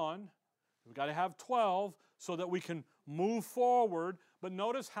is gone. We've got to have 12 so that we can move forward. But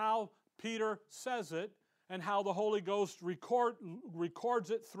notice how Peter says it and how the Holy Ghost records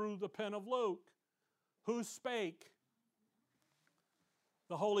it through the pen of Luke. Who spake?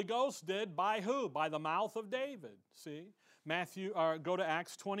 The Holy Ghost did. By who? By the mouth of David. See? Go to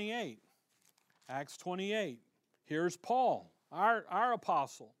Acts 28. Acts 28. Here's Paul, our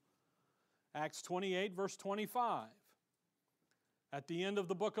apostle. Acts 28, verse 25. At the end of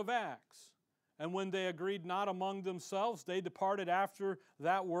the book of Acts. And when they agreed not among themselves, they departed after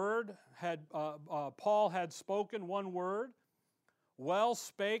that word. Paul had spoken one word. Well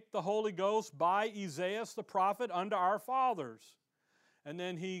spake the Holy Ghost by Esaias the prophet unto our fathers. And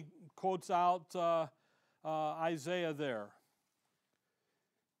then he quotes out Isaiah there.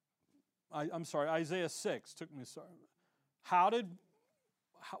 Isaiah 6. How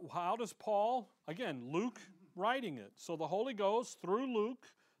does Paul, again, Luke writing it. So the Holy Ghost, through Luke,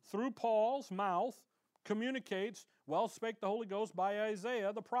 through Paul's mouth, communicates, well spake the Holy Ghost by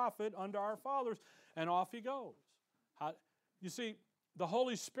Isaiah the prophet unto our fathers, and off he goes. You see, the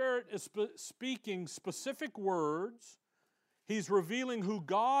Holy Spirit is speaking specific words. He's revealing who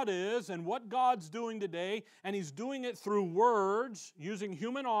God is and what God's doing today, and He's doing it through words, using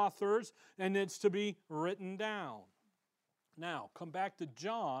human authors, and it's to be written down. Now, come back to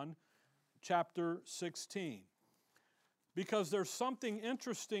John chapter 16. Because there's something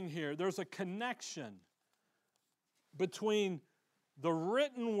interesting here. There's a connection between the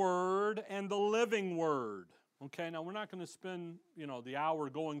written word and the living word. Okay, now we're not going to spend, the hour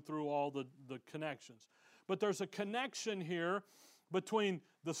going through all the connections. But there's a connection here between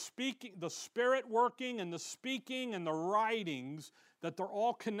the Spirit working and the speaking and the writings, that they're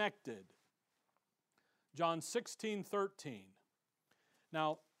all connected. John 16:13.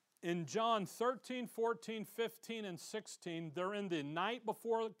 Now, in John 13, 14, 15, and 16, they're in the night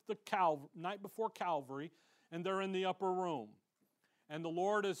before Calvary, and they're in the upper room. And the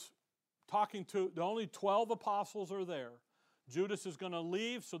Lord is talking to, the only 12 apostles are there. Judas is going to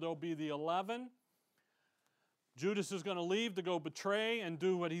leave, so there'll be the 11. Judas is going to leave to go betray and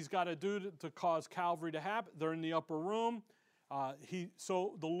do what he's got to do to cause Calvary to happen. They're in the upper room.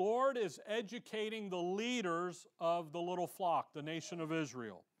 So the Lord is educating the leaders of the little flock, the nation of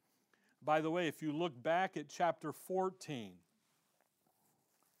Israel. By the way, if you look back at chapter 14,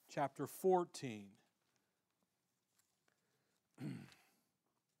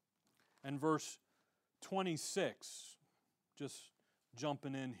 and verse 26, just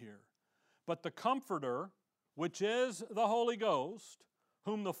jumping in here. But the Comforter, which is the Holy Ghost,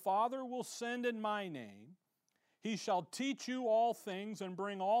 whom the Father will send in my name, He shall teach you all things and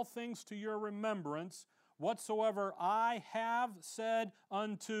bring all things to your remembrance, whatsoever I have said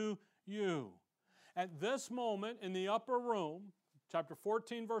unto you. At this moment in the upper room, chapter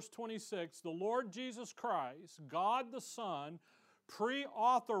 14, verse 26, the Lord Jesus Christ, God the Son,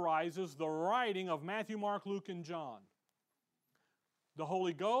 pre-authorizes the writing of Matthew, Mark, Luke, and John. The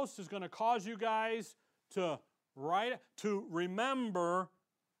Holy Ghost is going to cause you guys to remember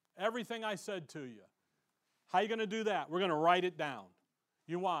everything I said to you. How are you going to do that? We're going to write it down.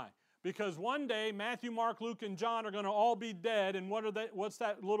 Why? Because one day, Matthew, Mark, Luke, and John are going to all be dead, and what's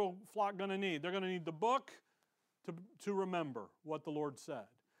that little flock going to need? They're going to need the book to remember what the Lord said.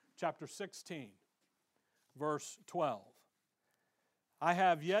 Chapter 16, verse 12. I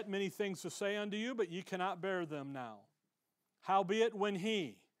have yet many things to say unto you, but ye cannot bear them now. Howbeit when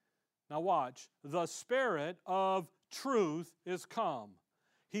He, now watch, the Spirit of truth is come,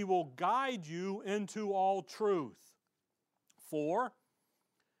 He will guide you into all truth. For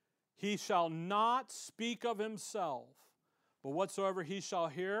He shall not speak of Himself, but whatsoever He shall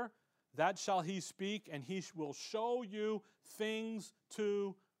hear, that shall He speak, and He will show you things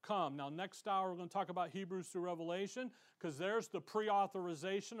to come. Now, next hour we're going to talk about Hebrews through Revelation, because there's the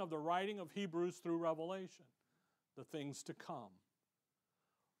pre-authorization of the writing of Hebrews through Revelation, the things to come.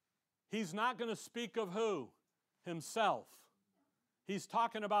 He's not going to speak of who? Himself. He's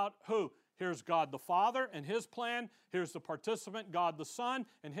talking about who? Here's God the Father and His plan. Here's the participant, God the Son,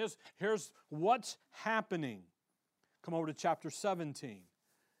 and here's what's happening. Come over to chapter 17.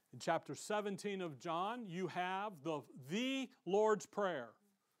 In chapter 17 of John, you have the Lord's Prayer.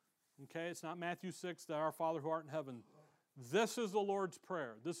 Okay, it's not Matthew 6, that Our Father who art in heaven. This is the Lord's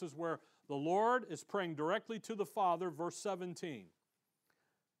Prayer. This is where the Lord is praying directly to the Father, verse 17.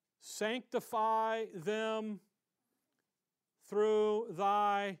 Sanctify them through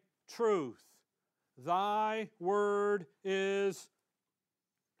Thy truth. Thy word is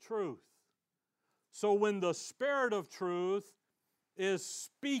truth. So when the Spirit of truth is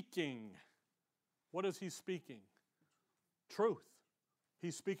speaking. What is he speaking? Truth.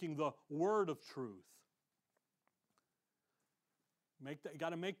 He's speaking the word of truth. Got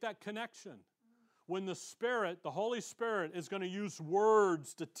to make that connection. When the Spirit, the Holy Spirit, is going to use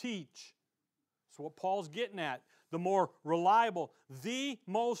words to teach. That's what Paul's getting at. The more reliable, the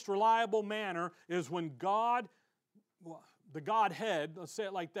most reliable manner is when God, the Godhead, let's say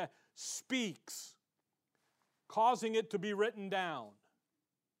it like that, speaks, causing it to be written down.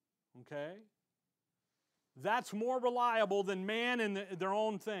 Okay? That's more reliable than man and their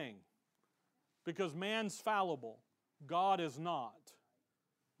own thing. Because man's fallible. God is not.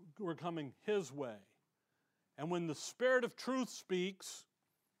 We're coming His way. And when the Spirit of truth speaks,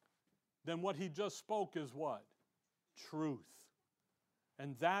 then what He just spoke is what? Truth.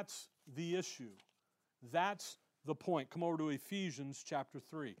 And that's the issue. That's the point. Come over to Ephesians chapter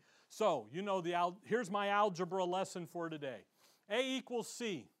 3. So, you know, here's my algebra lesson for today. A equals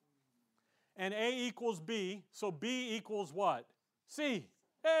C. And A equals B. So B equals what? C.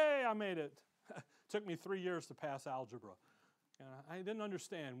 Hey, I made it. Took me 3 years to pass algebra. I didn't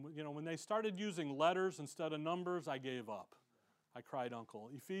understand. You know, when they started using letters instead of numbers, I gave up. I cried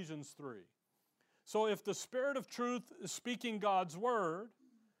uncle. Ephesians 3. So if the Spirit of truth is speaking God's word,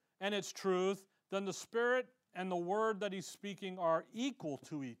 and it's truth, then the Spirit and the word that He's speaking are equal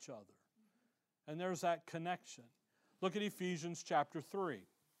to each other. And there's that connection. Look at Ephesians chapter 3,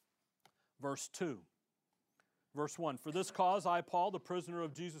 verse 2. Verse 1, for this cause I, Paul, the prisoner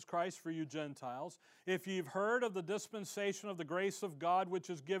of Jesus Christ for you Gentiles, if ye've heard of the dispensation of the grace of God which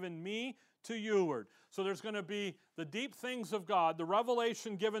is given me to youward. So there's going to be the deep things of God, the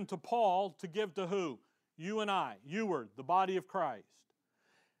revelation given to Paul to give to who? You and I, youward, the body of Christ.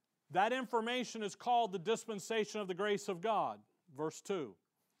 That information is called the dispensation of the grace of God. Verse 2.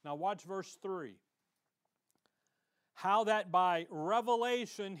 Now watch verse 3. How that by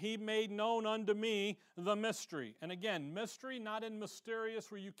revelation He made known unto me the mystery. And again, mystery, not in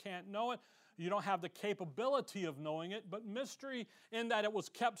mysterious where you can't know it. You don't have the capability of knowing it, but mystery in that it was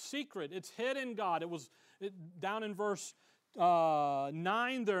kept secret. It's hid in God. Down in verse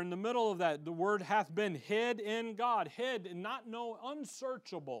 9 there in the middle of that, the word hath been hid in God. Hid and not known,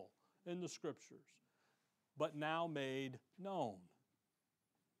 unsearchable in the Scriptures, but now made known.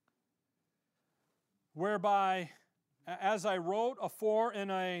 Whereby, as I wrote afore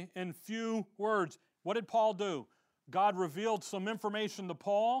in few words, what did Paul do? God revealed some information to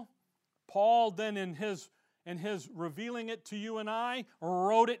Paul. Paul then in his revealing it to you and I,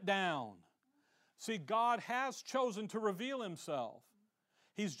 wrote it down. See, God has chosen to reveal Himself.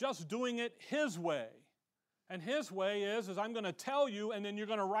 He's just doing it His way. And His way is I'm going to tell you and then you're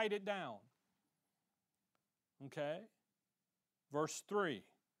going to write it down. Okay? Verse 3.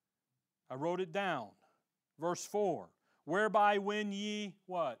 I wrote it down. Verse 4. Whereby when ye,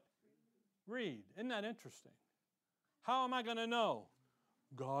 what? Read. Isn't that interesting? How am I going to know?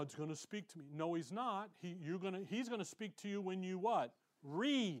 God's going to speak to me. No, He's not. He's going to speak to you when you what?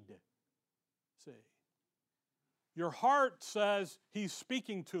 Read. See. Your heart says He's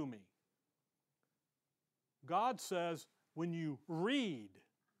speaking to me. God says, when you read,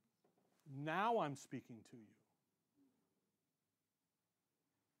 now I'm speaking to you.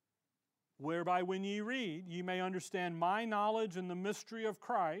 Whereby when ye read, ye may understand my knowledge in the mystery of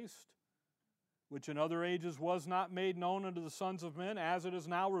Christ, which in other ages was not made known unto the sons of men, as it is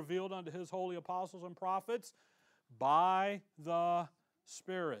now revealed unto His holy apostles and prophets, by the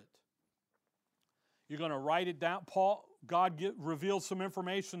Spirit. You're going to write it down. God reveals some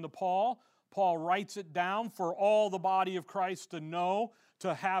information to Paul. Paul writes it down for all the body of Christ to know,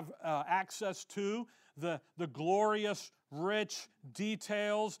 to have access to the glorious, rich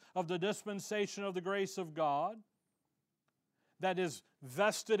details of the dispensation of the grace of God that is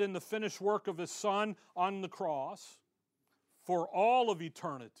vested in the finished work of His Son on the cross for all of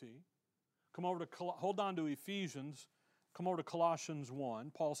eternity. Hold on to Ephesians. Come over to Colossians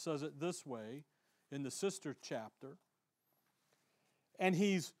 1. Paul says it this way in the sister chapter. And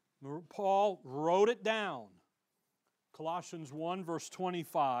Paul wrote it down. Colossians 1 verse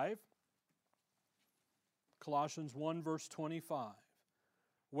 25. Colossians 1 verse 25.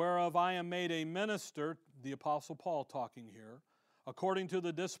 Whereof I am made a minister, the Apostle Paul talking here, according to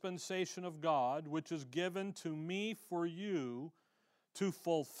the dispensation of God, which is given to me for you to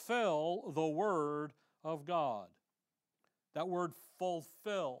fulfill the word of God. That word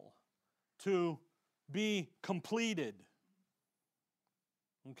fulfill, to be completed.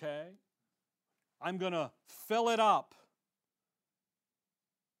 Okay? I'm going to fill it up.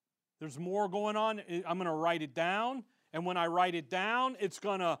 There's more going on. I'm going to write it down. And when I write it down, it's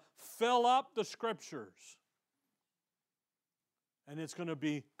going to fill up the Scriptures. and it's going to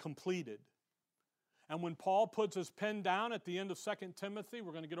be completed. And when Paul puts his pen down at the end of 2 Timothy,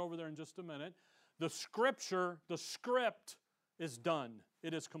 we're going to get over there in just a minute, the Scripture, the script is done.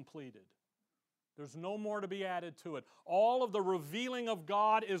 It is completed. There's no more to be added to it. All of the revealing of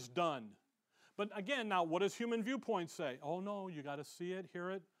God is done. But again, now what does human viewpoint say? Oh no, you got to see it,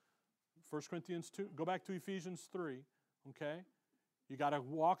 hear it. 1 Corinthians 2, go back to Ephesians 3, okay? You got to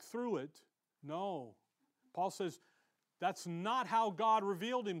walk through it. No. Paul says that's not how God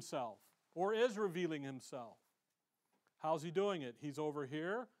revealed himself or is revealing himself. How's he doing it? He's over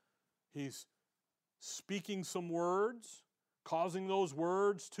here. He's speaking some words, causing those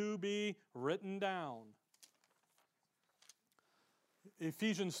words to be written down.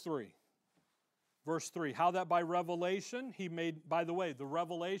 Ephesians 3. Verse 3, how that by revelation he made, by the way, the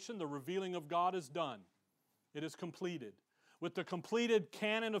revelation, the revealing of God is done. It is completed. With the completed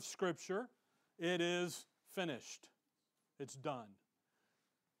canon of Scripture, it is finished. It's done.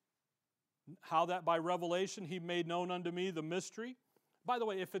 How that by revelation he made known unto me the mystery. By the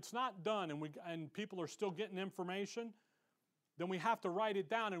way, if it's not done and people are still getting information, then we have to write it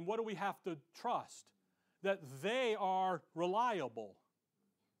down. And what do we have to trust? That they are reliable.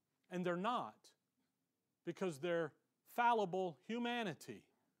 And they're not. Because they're fallible humanity.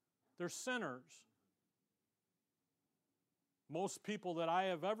 They're sinners. Most people that I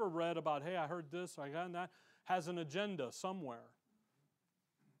have ever read about, hey, I heard this, I got that, has an agenda somewhere.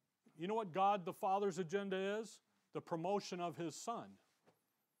 You know what God the Father's agenda is? The promotion of His Son.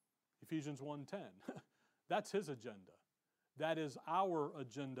 Ephesians 1:10. That's His agenda. That is our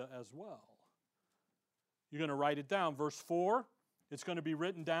agenda as well. You're going to write it down. Verse 4, it's going to be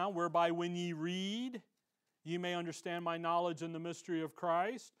written down, whereby when ye read, ye may understand my knowledge in the mystery of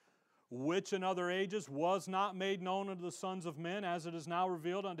Christ, which in other ages was not made known unto the sons of men, as it is now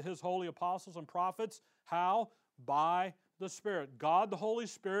revealed unto His holy apostles and prophets. How? By the Spirit. God the Holy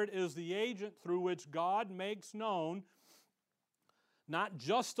Spirit is the agent through which God makes known, not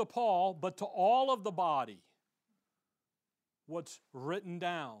just to Paul, but to all of the body, what's written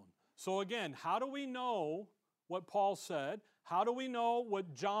down. So again, how do we know what Paul said? How do we know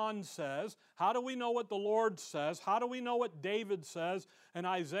what John says? How do we know what the Lord says? How do we know what David says and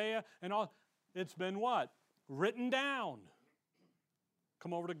Isaiah and all? It's been what? Written down.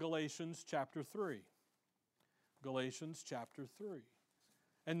 Come over to Galatians chapter 3. Galatians chapter 3.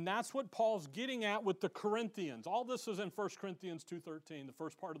 And that's what Paul's getting at with the Corinthians. All this is in 1 Corinthians 2:13, the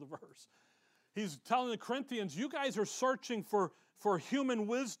first part of the verse. He's telling the Corinthians, you guys are searching for human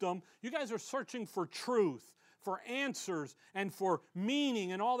wisdom. You guys are searching for truth, for answers, and for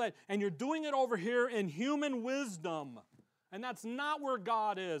meaning and all that. And you're doing it over here in human wisdom. And that's not where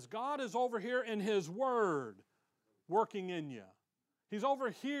God is. God is over here in His Word, working in you. He's over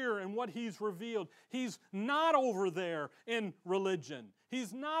here in what He's revealed. He's not over there in religion.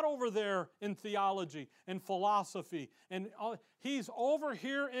 He's not over there in theology and philosophy. And He's over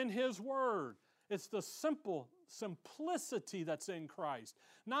here in His Word. It's the simplicity that's in Christ.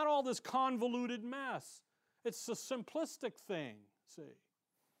 Not all this convoluted mess. It's the simplistic thing, see.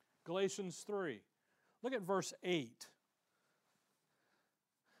 Galatians 3. Look at verse 8.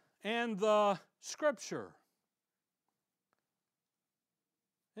 And the Scripture.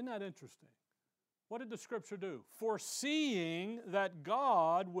 Isn't that interesting? What did the Scripture do? Foreseeing that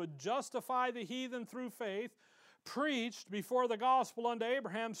God would justify the heathen through faith, preached before the gospel unto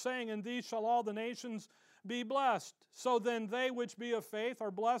Abraham, saying, in thee shall all the nations be blessed. So then they which be of faith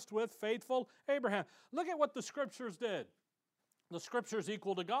are blessed with faithful Abraham. Look at what the Scriptures did. The Scriptures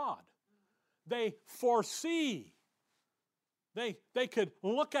equal to God. They foresee. They could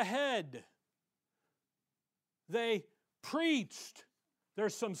look ahead. They preached.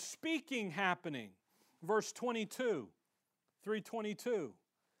 There's some speaking happening. Verse 22, 3:22.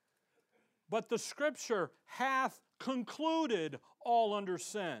 But the Scripture hath concluded all under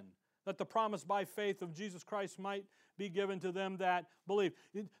sin, that the promise by faith of Jesus Christ might be given to them that believe.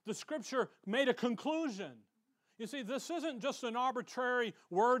 The Scripture made a conclusion. You see, this isn't just an arbitrary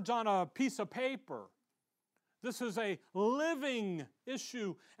words on a piece of paper. This is a living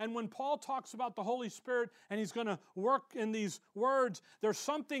issue. And when Paul talks about the Holy Spirit and he's going to work in these words, there's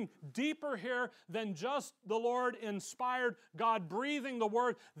something deeper here than just the Lord inspired, God breathing the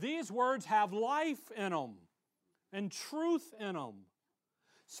Word. These words have life in them and truth in them.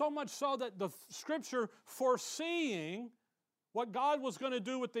 So much so that the Scripture foreseeing what God was going to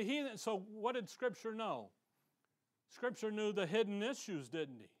do with the heathen. So what did Scripture know? Scripture knew the hidden issues,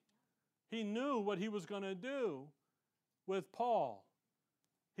 didn't He? He knew what He was going to do with Paul.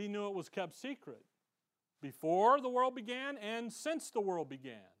 He knew it was kept secret before the world began and since the world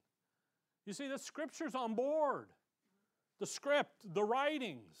began. You see, the Scripture's on board. the script, the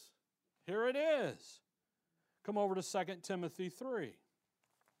writings. Here it is. Come over to 2 Timothy 3.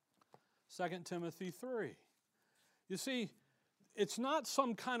 2 Timothy 3. You see, it's not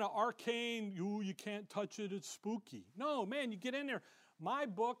some kind of arcane, you can't touch it, it's spooky. No, man, you get in there. My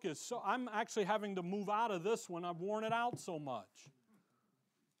book is so, I'm actually having to move out of this one. I've worn it out so much.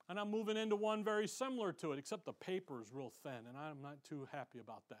 And I'm moving into one very similar to it, except the paper is real thin, and I'm not too happy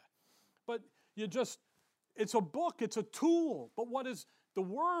about that. But it's a book, it's a tool. But what is the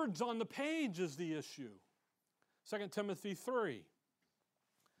words on the page is the issue. 2 Timothy 3.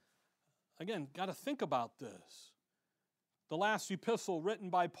 Again, got to think about this. The last epistle written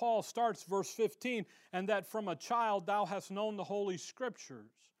by Paul starts verse 15, and that from a child thou hast known the Holy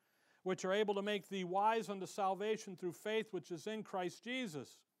Scriptures, which are able to make thee wise unto salvation through faith which is in Christ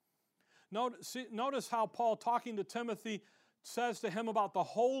Jesus. Notice how Paul, talking to Timothy, says to him about the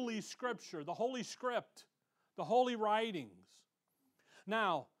Holy Scripture, the Holy Script, the Holy Writings.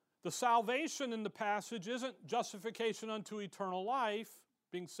 Now, the salvation in the passage isn't justification unto eternal life,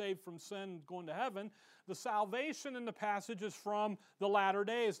 being saved from sin, going to heaven. The salvation in the passage is from the latter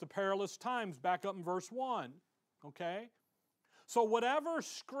days, the perilous times, back up in verse 1. Okay? So whatever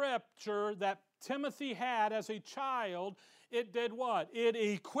Scripture that Timothy had as a child, it did what? It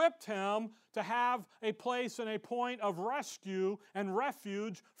equipped him to have a place and a point of rescue and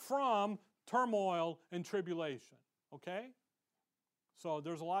refuge from turmoil and tribulation. Okay? So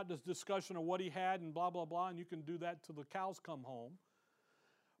there's a lot of discussion of what he had and blah, blah, blah, and you can do that till the cows come home.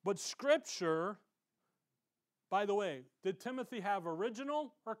 But Scripture, by the way, did Timothy have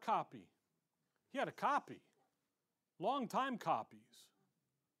original or copy? He had a copy. Long time copies,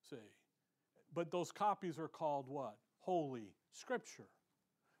 see. But those copies are called what? Holy Scripture.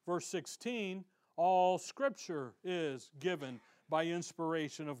 Verse 16, all Scripture is given by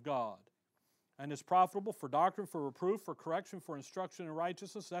inspiration of God, and is profitable for doctrine, for reproof, for correction, for instruction in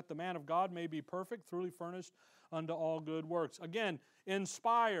righteousness, that the man of God may be perfect, truly furnished unto all good works. Again,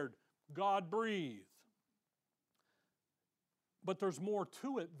 inspired, God-breathed. But there's more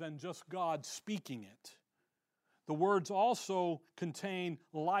to it than just God speaking it. The words also contain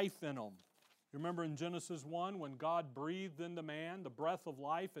life in them. You remember in Genesis 1 when God breathed into man the breath of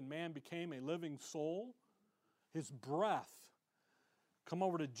life and man became a living soul? His breath. Come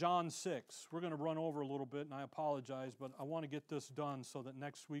over to John 6. We're going to run over a little bit, and I apologize, but I want to get this done so that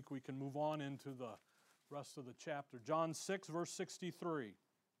next week we can move on into the rest of the chapter. John 6, verse 63.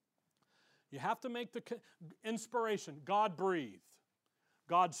 You have to make the inspiration. God breathed.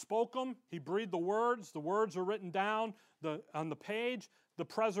 God spoke them. He breathed the words. The words are written down on the page. The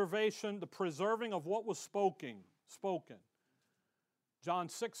preservation, the preserving of what was spoken. John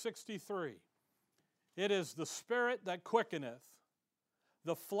 6:63. It is the Spirit that quickeneth.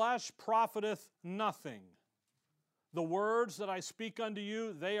 The flesh profiteth nothing. The words that I speak unto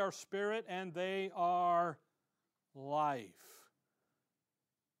you, they are spirit and they are life.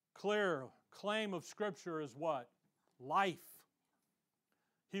 Clear claim of Scripture is what? Life.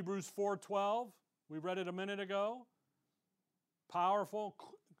 Hebrews 4:12, we read it a minute ago. Powerful.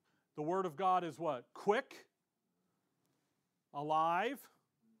 The Word of God is what? Quick, alive,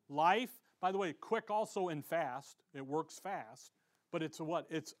 life. By the way, quick also and fast. It works fast. But it's a what?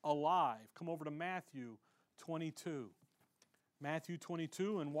 It's alive. Come over to Matthew 22. Matthew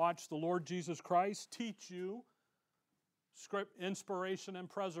 22, and watch the Lord Jesus Christ teach you script, inspiration and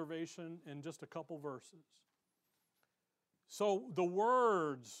preservation in just a couple verses. So the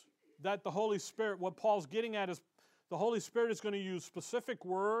words that the Holy Spirit, what Paul's getting at is the Holy Spirit is going to use specific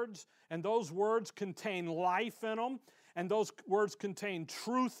words, and those words contain life in them, and those words contain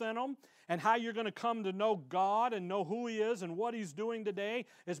truth in them. And how you're going to come to know God and know who He is and what He's doing today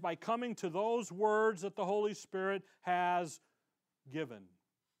is by coming to those words that the Holy Spirit has given.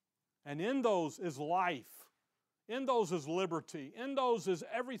 And in those is life. In those is liberty. In those is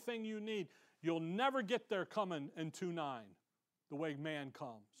everything you need. You'll never get there coming in 2:9, the way man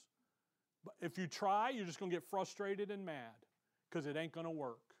comes. But if you try, you're just going to get frustrated and mad because it ain't going to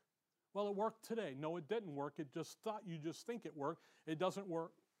work. Well, it worked today. No, it didn't work. You just think it worked. It doesn't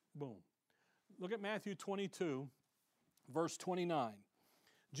work. Boom. Look at Matthew 22, verse 29.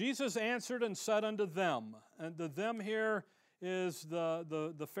 Jesus answered and said unto them, and the them here is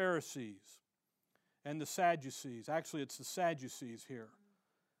the Pharisees and the Sadducees. Actually, it's the Sadducees here.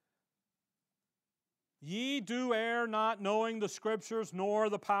 Ye do err not knowing the Scriptures nor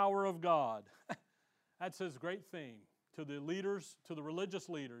the power of God. That's his great theme to the leaders, to the religious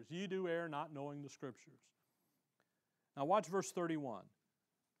leaders. Ye do err not knowing the Scriptures. Now watch verse 31.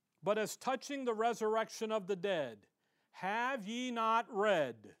 But as touching the resurrection of the dead, have ye not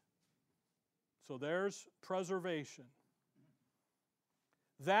read? So there's preservation.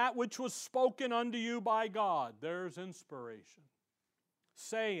 that which was spoken unto you by God. There's inspiration.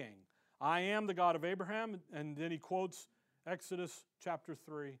 Saying, I am the God of Abraham. And then he quotes Exodus chapter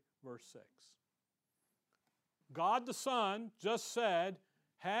 3, verse 6. God the Son just said,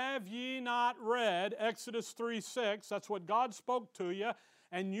 have ye not read Exodus 3:6? That's what God spoke to you.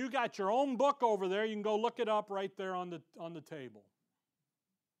 And you got your own book over there. You can go look it up right there on the table.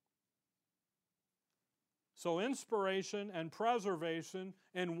 So inspiration and preservation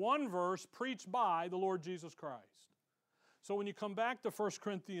in one verse preached by the Lord Jesus Christ. So when you come back to 1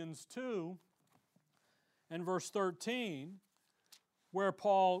 Corinthians 2 and verse 13, where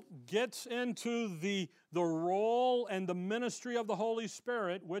Paul gets into the role and the ministry of the Holy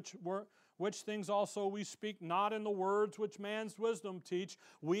Spirit, which things also we speak not in the words which man's wisdom teach.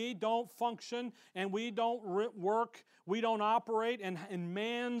 We don't function and we don't work, we don't operate in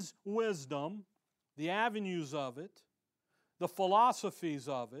man's wisdom, the avenues of it, the philosophies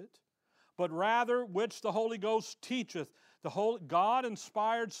of it, but rather which the Holy Ghost teacheth. God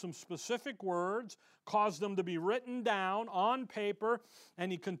inspired some specific words, caused them to be written down on paper,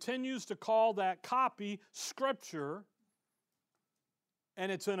 and He continues to call that copy Scripture,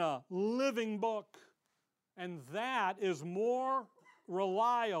 and it's in a living book. And that is more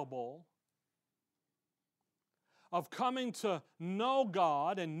reliable of coming to know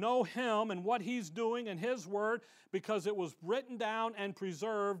God and know Him and what He's doing in His Word, because it was written down and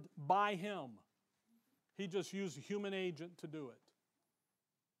preserved by Him. He just used a human agent to do it.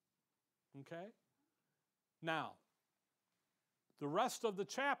 Okay? Now, the rest of the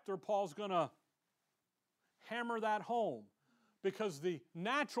chapter, Paul's going to hammer that home, because the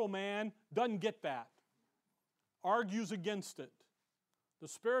natural man doesn't get that, argues against it. The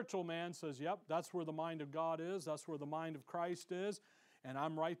spiritual man says, yep, that's where the mind of God is, that's where the mind of Christ is, and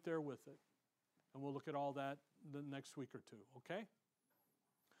I'm right there with it. And we'll look at all that the next week or two, okay?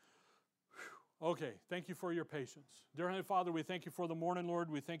 Okay, thank you for your patience. Dear Heavenly Father, we thank you for the morning,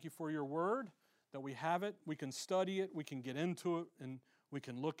 Lord. We thank you for your word, that we have it, we can study it, we can get into it, and we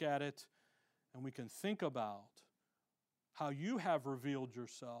can look at it, and we can think about how you have revealed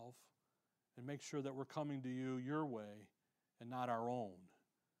yourself, and make sure that we're coming to you your way and not our own,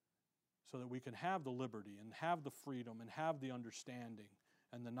 so that we can have the liberty and have the freedom and have the understanding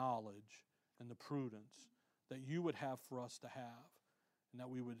and the knowledge and the prudence that you would have for us to have, and that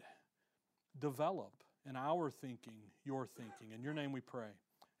we would develop in our thinking, your thinking. In your name we pray.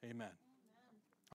 Amen.